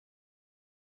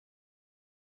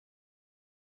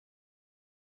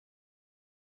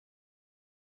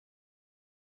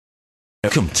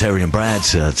Welcome, Terry and Brad,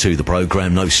 to the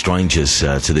programme. No strangers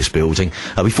to this building.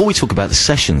 Before we talk about the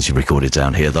sessions you recorded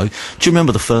down here, though, do you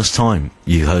remember the first time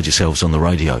you heard yourselves on the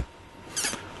radio?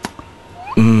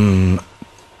 I'm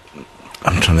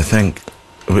trying to think.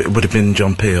 It would have been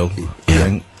John Peel. Yeah. I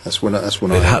think. That's when it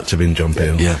had to have been John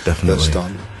Peel. Yeah, definitely. First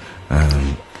time.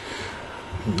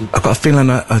 I've got a feeling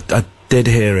I did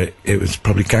hear it. It was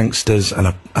probably Gangsters, and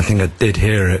I think I did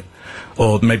hear it.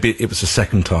 Or maybe it was the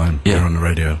second time here on the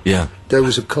radio. Yeah. There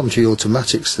was a Country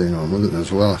Automatics thing on, wasn't there,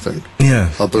 as well, I think? Yeah.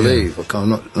 I believe. Yeah. I'm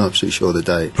not absolutely sure of the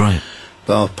date. Right.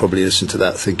 But I'll probably listen to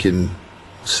that thinking,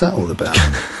 what's that all about?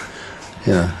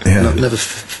 Yeah. Never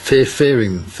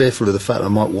fearful of the fact I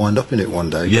might wind up in it one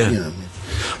day. Yeah. But, you know.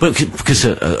 Well, because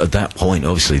at that point,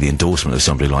 obviously, the endorsement of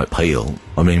somebody like Peel,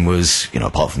 I mean, was, you know,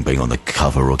 apart from being on the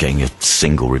cover or getting a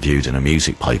single reviewed in a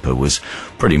music paper, was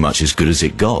pretty much as good as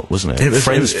it got, wasn't it?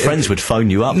 Friends would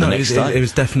phone you up the next day. It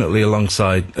was definitely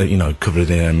alongside, cover of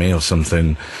the NME or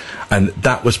something, and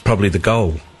that was probably the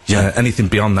goal. Yeah. Anything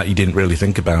beyond that, you didn't really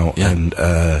think about, and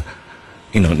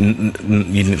you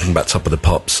didn't think about Top of the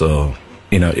Pops, or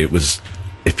it was.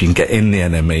 If you can get in the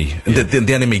NME,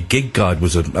 the NME gig guide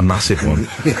was a massive one.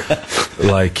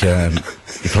 Like you're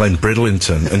playing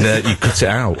Bridlington, and you cut it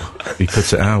out.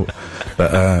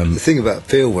 But the thing about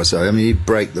Peel was, though, I mean, he'd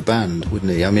break the band,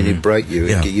 wouldn't he? I mean, he'd break you,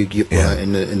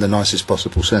 in the nicest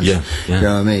possible sense. Yeah. You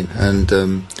know what I mean? And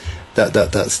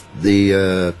that's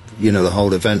the the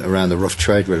whole event around the Rough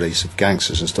Trade release of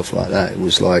Gangsters and stuff like that. It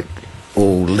was like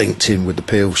all linked in with the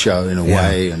Peel show in a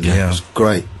way, and it was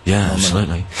great. Yeah,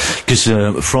 absolutely. Because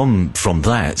from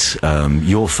that,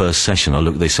 your first session, I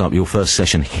looked this up, your first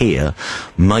session here,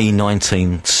 May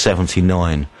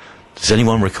 1979. Does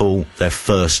anyone recall their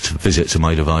first visit to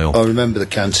Maida Vale? I remember the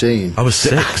canteen. I was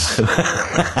 6.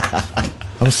 I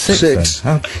was 6.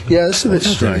 Yeah, that's a bit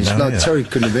strange. No, Terry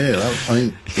couldn't have been here. I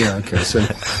mean, okay, so...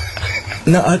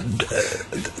 No,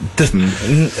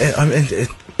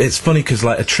 it's funny because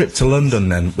like a trip to London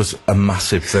then was a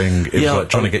massive thing. It was like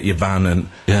trying to get your van, and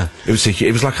it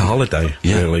was like a holiday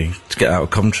really, to get out of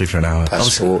Coventry for an hour.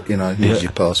 Passport, use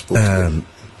your passport.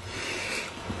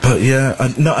 But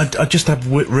I just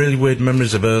have really weird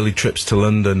memories of early trips to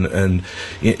London, and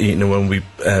when we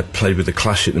played with the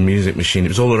Clash at the Music Machine, it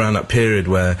was all around that period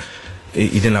where you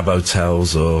didn't have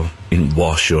hotels or you didn't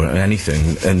wash or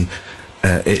anything, and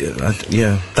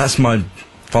that's my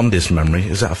fondest memory.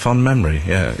 Is that a fond memory?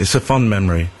 Yeah, it's a fond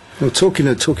memory. Well, talking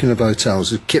of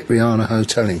hotels, the Kipriana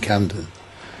Hotel in Camden.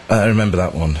 I remember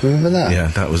that one. Remember that? Yeah,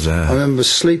 that was... I remember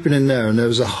sleeping in there, and there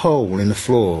was a hole in the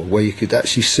floor where you could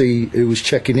actually see who was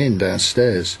checking in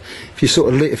downstairs. If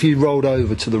you if you rolled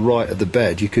over to the right of the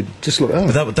bed, you could just look.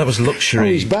 Oh, but that was luxury.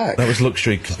 Oh, he's back. That was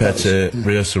luxury compared to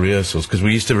rehearsals, because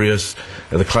we used to rehearse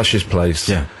at the Clash's place.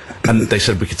 Yeah. And they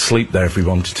said we could sleep there if we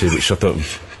wanted to, which I thought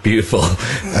was beautiful.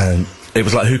 It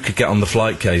was like who could get on the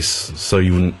flight case so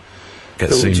you wouldn't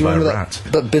get seen by a rat.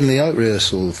 That Binley Oak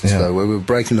rehearsal, though, where we were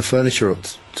breaking the furniture up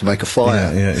to make a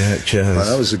fire. Yeah, chairs.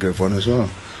 That was a good one as well.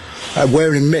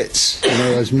 Wearing mitts,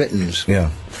 those mittens.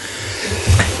 Yeah.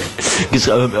 Because,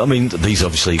 I mean, these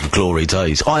obviously glory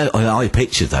days. I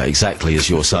pictured that exactly as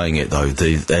you're saying it, though.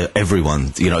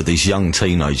 Everyone, these young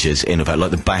teenagers in a van,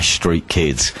 like the Bash Street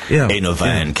Kids in a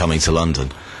van coming to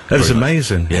London. It was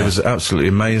amazing. Yeah. It was absolutely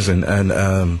amazing.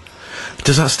 And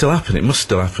does that still happen? It must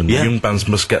still happen. Yeah. Young bands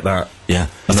must get that. Yeah,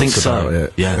 I think so.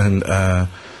 It. Yeah. And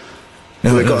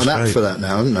they've got an app for that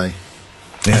now, haven't they?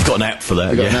 Yeah. They've got an app for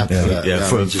that. They've got an app for that. Yeah,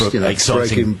 for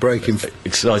exciting, breaking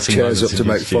exciting chairs up to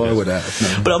make firewood out.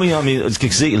 No. But I mean,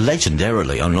 because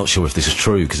legendarily, I'm not sure if this is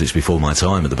true because it's before my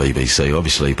time at the BBC,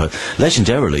 obviously. But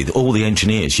legendarily, all the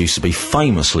engineers used to be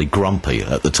famously grumpy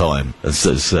at the time, as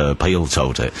Peel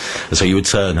told it. And so you would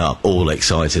turn up all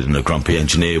excited, and a grumpy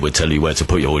engineer would tell you where to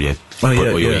put all your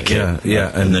kit.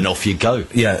 Yeah, and then off you go.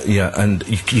 Yeah, and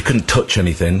you couldn't touch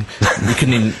anything. You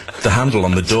couldn't even the handle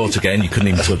on the door to get in. You couldn't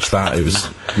even touch that. It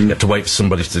was you had to wait for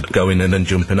somebody to go in and then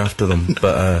jump in after them.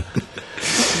 But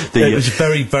it was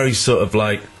very, very sort of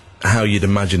like how you'd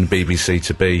imagine the BBC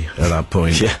to be at that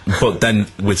point. Yeah. But then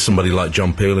with somebody like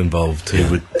John Peel involved,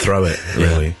 who would throw it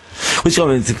really. Which I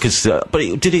mean, because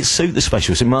did it suit the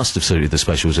specials? It must have suited the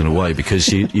specials in a way, because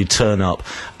you turn up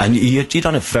and you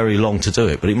don't have very long to do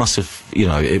it, but it must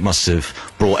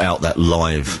have brought out that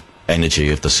live energy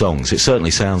of the songs. It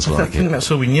certainly sounds like it. I think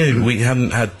that's all we knew. We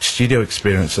hadn't had studio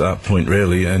experience at that point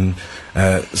really, and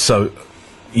so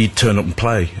you'd turn up and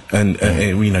play, and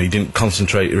you didn't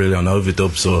concentrate really on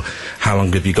overdubs or how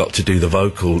long have you got to do the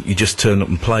vocal. You just turn up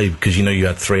and play because you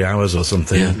had 3 hours or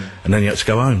something, and then you had to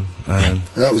go home.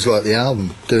 That was like the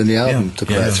album. Doing the album took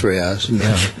about 3 hours, didn't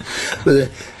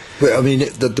it? But But I mean,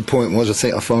 the point was, I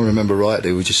think, if I remember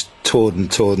rightly, we just toured, and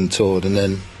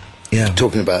then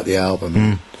talking about the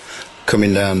album,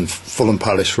 coming down Fulham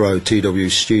Palace Road, TW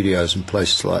Studios and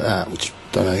places like that, which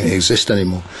don't exist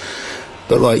anymore.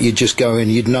 But like, you'd just go in,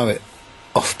 you'd know it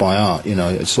off by heart, you know.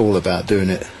 It's all about doing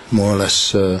it more or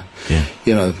less, you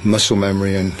know, muscle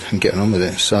memory and getting on with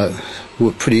it. So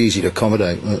we're pretty easy to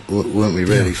accommodate, weren't we,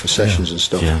 really, for sessions and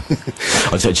stuff. Yeah.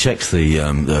 I checked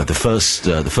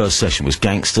the first session was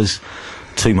Gangsters,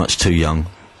 Too Much Too Young,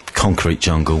 Concrete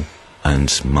Jungle,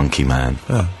 and Monkey Man.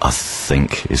 I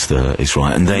think is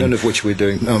right. And then, none of which we're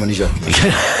doing. No, I'm only joking.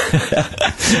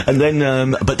 And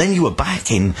then, but then you were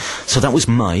back in. So that was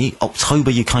May.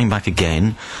 October, you came back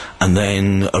again, and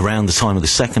then around the time of the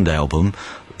second album,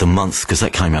 the month, because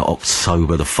that came out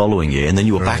October the following year, and then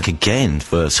you were back again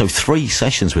for 3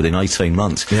 sessions within 18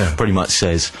 months. Pretty much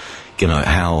says, you know,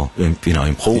 how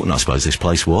important I suppose this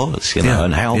place was, you know,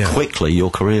 and how quickly your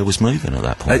career was moving at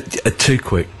that point. Too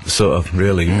quick, sort of,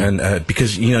 really, and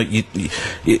because you know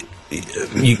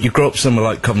you grow up somewhere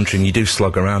like Coventry and you do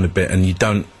slog around a bit, and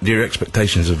your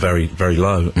expectations are very, very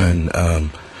low, and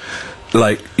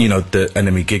like, you know, the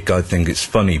Enemy Gig Guide thing, it's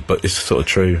funny, but it's sort of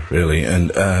true, really,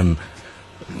 and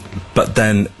but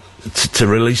then to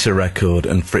release a record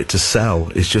and for it to sell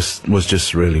was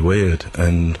just really weird,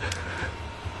 and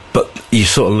but you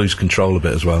sort of lose control of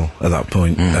it as well at that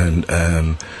point,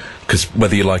 and because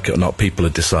whether you like it or not, people are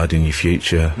deciding your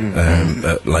future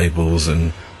at labels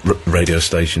and radio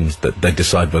stations, that they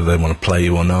decide whether they want to play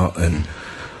you or not, and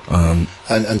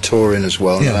touring as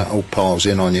well, and that all piles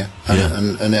in on you,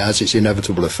 and it has its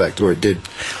inevitable effect, or it did.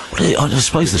 Well, I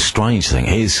suppose the strange thing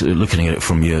is, looking at it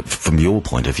from your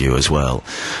point of view as well,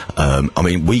 I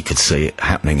mean, we could see it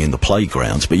happening in the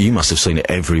playgrounds, but you must have seen it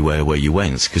everywhere where you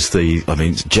went, because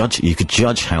you could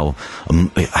judge how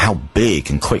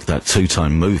big and quick that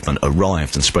two-tone movement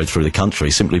arrived and spread through the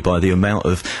country simply by the amount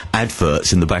of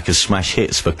adverts in the back of Smash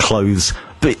Hits for clothes,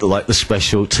 bit like the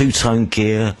special two-tone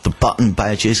gear, the button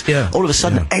badges. All of a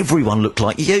sudden, everyone looked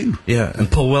like you. Yeah, and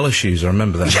Paul Weller shoes, I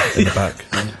remember that in the back.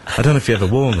 I don't know if you ever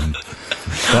wore them.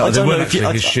 They weren't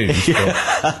actually his shoes.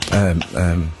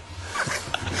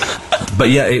 But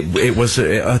yeah, it was.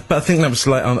 But I think that was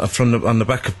like on the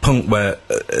back of punk, where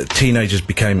teenagers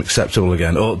became acceptable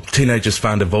again, or teenagers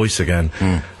found a voice again,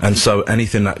 and so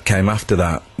anything that came after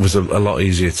that was a lot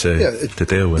easier to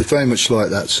deal with. It's very much like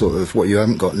that sort of. What you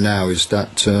haven't got now is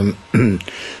that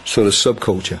sort of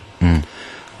subculture,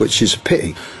 which is a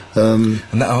pity. And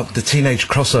the teenage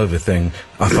crossover thing,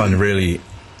 I find really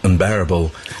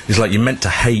unbearable. It's like you're meant to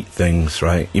hate things,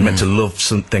 right? You're meant to love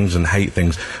some things and hate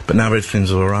things, but now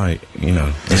everything's all right, you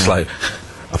know. It's like,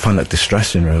 I find that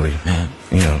distressing, really.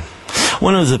 You know.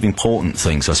 One of the important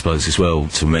things, I suppose, as well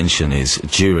to mention is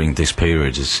during this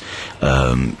period is,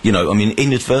 you know, I mean,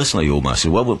 inadvertently almost.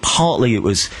 Well, partly it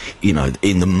was, you know,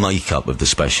 in the makeup of the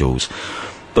specials.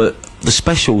 But the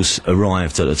specials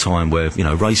arrived at a time where, you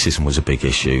know, racism was a big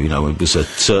issue. You know, it was a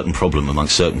certain problem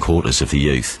amongst certain quarters of the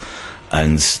youth.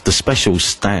 And the specials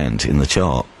stand in the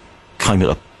chart came at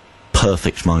a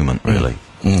perfect moment, really.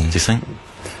 Do you think?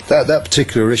 That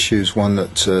particular issue is one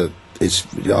that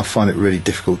I find it really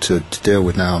difficult to deal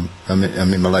with now. I'm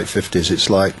in my late 50s. It's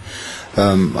like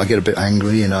I get a bit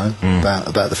angry, you know,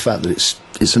 about the fact that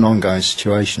it's an ongoing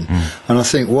situation. And I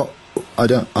think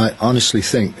I honestly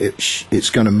think it's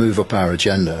going to move up our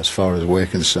agenda as far as we're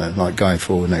concerned, like going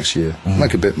forward next year.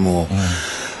 Make a bit more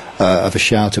of a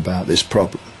shout about this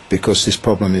problem, because this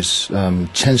problem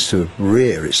tends to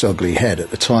rear its ugly head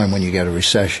at the time when you get a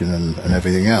recession and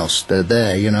everything else. They're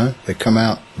there, you know, they come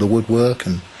out the woodwork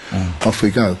and off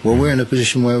we go. Well, we're in a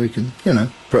position where we can, you know,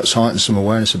 perhaps heighten some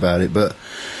awareness about it, but,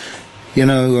 you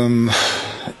know,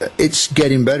 it's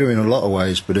getting better in a lot of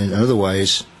ways, but in other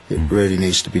ways it really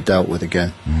needs to be dealt with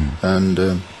again.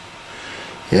 And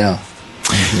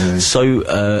So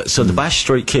the Bash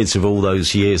Street Kids of all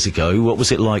those years ago, what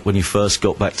was it like when you first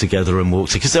got back together and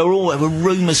walked? Because there were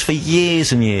rumours for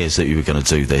years and years that you were going to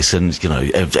do this, and you know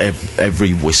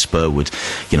every whisper would,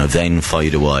 you know, then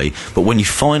fade away. But when you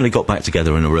finally got back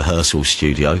together in a rehearsal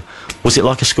studio, was it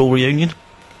like a school reunion?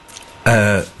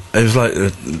 It was like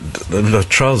the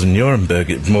trials in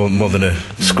Nuremberg, more than a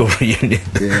school reunion.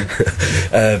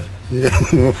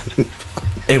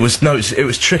 It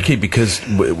was tricky because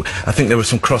I think there were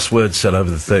some crosswords said over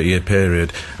the 30-year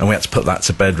period, and we had to put that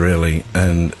to bed, really,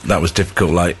 and that was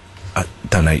difficult. Like, I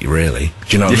don't hate you, really.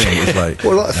 Do you know what I mean? It was like,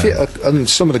 well, I mean,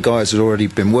 some of the guys had already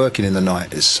been working in the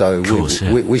 90s, so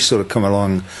we sort of come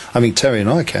along. I mean, Terry and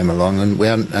I came along, and we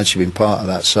hadn't actually been part of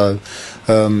that, so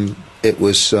it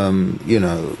was, you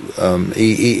know,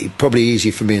 probably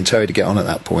easier for me and Terry to get on at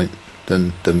that point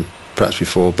than perhaps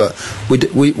before, but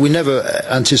we never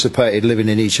anticipated living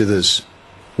in each other's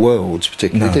worlds,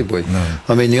 particularly, did we? No.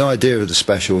 I mean, the idea of the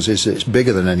specials is that it's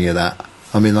bigger than any of that.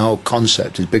 I mean, the whole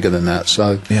concept is bigger than that.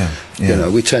 So, you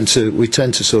know, we tend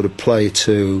to sort of play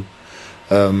to,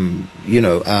 you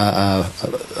know,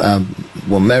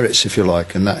 our merits, if you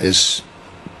like, and that is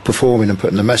performing and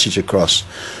putting the message across.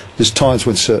 There's times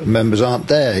when certain members aren't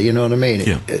there. You know what I mean?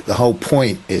 The whole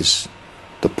point is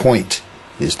the point.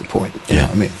 Is the point. You know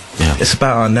what I mean? Yeah. It's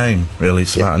about our name, really.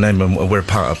 It's about our name, and we're a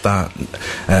part of that.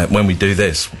 When we do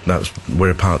this, we're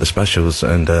a part of the specials,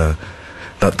 and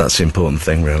that's the important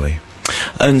thing, really.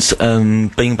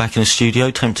 And being back in the studio,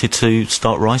 tempted to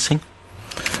start writing?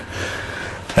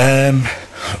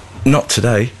 Not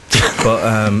today,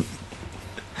 but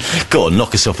go on,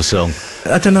 knock us off a song.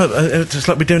 I don't know. It's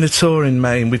like we're doing a tour in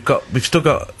May, and we've still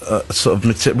got sort of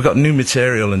we've got new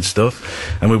material and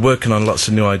stuff, and we're working on lots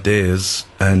of new ideas.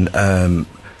 And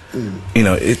you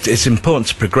know, it's important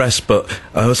to progress, but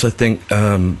I also think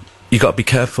you got to be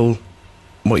careful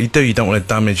what you do. You don't want to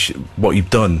damage what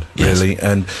you've done, really.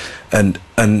 And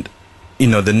you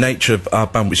know, the nature of our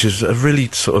band, which is a really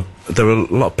sort of, there are a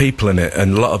lot of people in it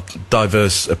and a lot of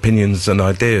diverse opinions and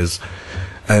ideas.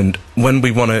 And when we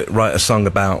want to write a song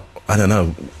about, I don't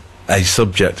know, a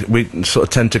subject, we sort of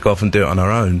tend to go off and do it on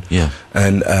our own. Yeah.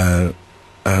 And,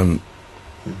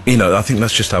 you know, I think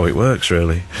that's just how it works,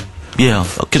 really. Yeah,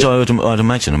 because I'd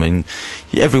imagine, I mean,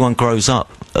 everyone grows up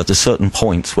at a certain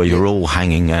point where you're all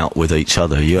hanging out with each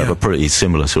other. You have a pretty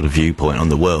similar sort of viewpoint on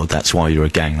the world. That's why you're a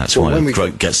gang. That's why a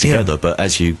group gets together. But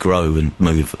as you grow and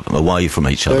move away from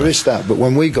each other... There is that, but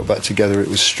when we got back together, it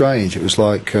was strange. It was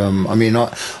like, I mean, I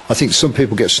think some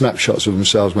people get snapshots of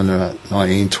themselves when they're at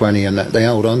 19, 20, and they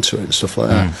hold on to it and stuff like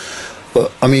that.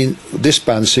 But, I mean, this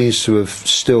band seems to have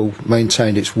still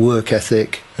maintained its work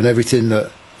ethic and everything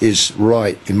that is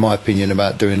right, in my opinion,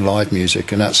 about doing live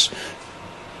music, and that's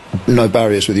no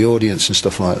barriers with the audience and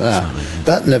stuff like that.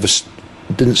 That never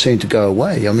didn't seem to go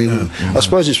away. I mean, I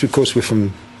suppose it's because we're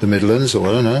from the Midlands, or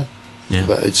I don't know,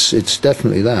 but it's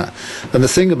definitely that. And the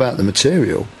thing about the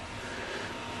material,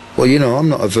 well, you know, I'm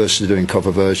not averse to doing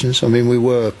cover versions. I mean, we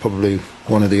were probably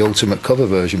one of the ultimate cover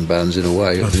version bands in a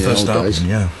way in the old days.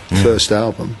 First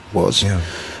album was.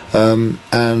 And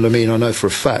I mean, I know for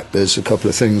a fact there's a couple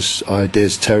of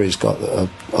ideas Terry's got that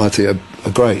I think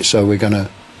are great. So we're going to,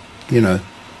 you know,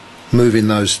 move in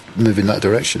that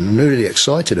direction. I'm really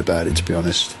excited about it, to be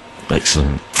honest.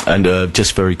 Excellent. And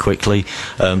just very quickly,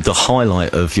 the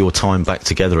highlight of your time back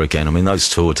together again, I mean, those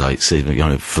tour dates, you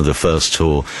know, for the first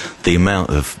tour, the amount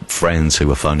of friends who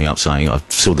were phoning up saying, I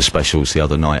saw the specials the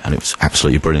other night and it was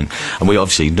absolutely brilliant. And we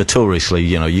obviously, notoriously,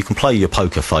 you know, you can play your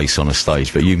poker face on a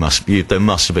stage, but there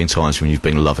must have been times when you've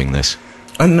been loving this.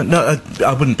 And no,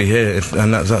 I wouldn't be here,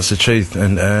 and that's the truth.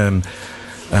 And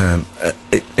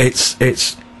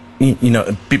it's you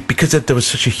know, because there was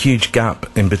such a huge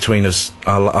gap in between us,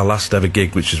 our last ever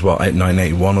gig, which is what,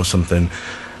 1981 or something,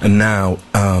 and now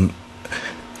I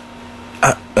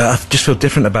just feel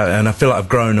different about it, and I feel like I've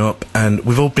grown up, and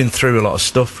we've all been through a lot of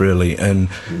stuff, really, and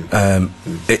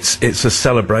it's a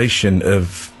celebration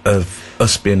of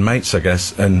us being mates, I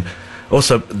guess, and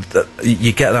also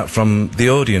you get that from the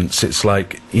audience. It's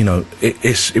like, you know,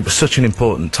 it was such an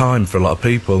important time for a lot of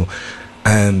people,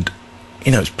 and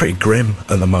you know, it's pretty grim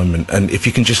at the moment, and if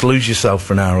you can just lose yourself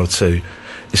for an hour or two,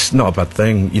 it's not a bad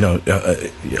thing. You know,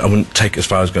 I wouldn't take it as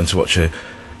far as going to watch a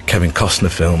Kevin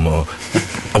Costner film, or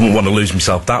I wouldn't want to lose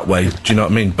myself that way. Do you know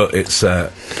what I mean? But it's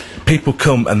people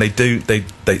come and they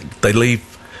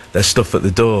leave their stuff at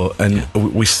the door, and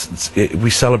we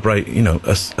celebrate, you know,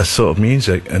 a sort of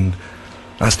music, and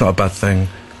that's not a bad thing.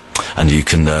 And you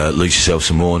can lose yourself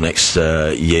some more next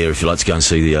year if you'd like to go and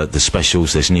see the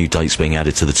specials. There's new dates being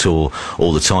added to the tour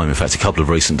all the time. In fact, a couple of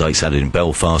recent dates added in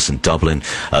Belfast and Dublin.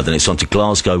 Then it's on to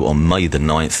Glasgow on May the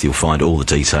 9th. You'll find all the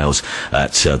details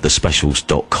at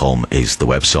thespecials.com is the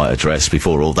website address.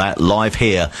 Before all that, live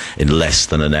here in less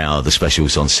than an hour, the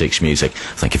specials on Six Music.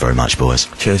 Thank you very much, boys.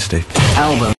 Cheers, Steve.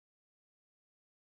 Album.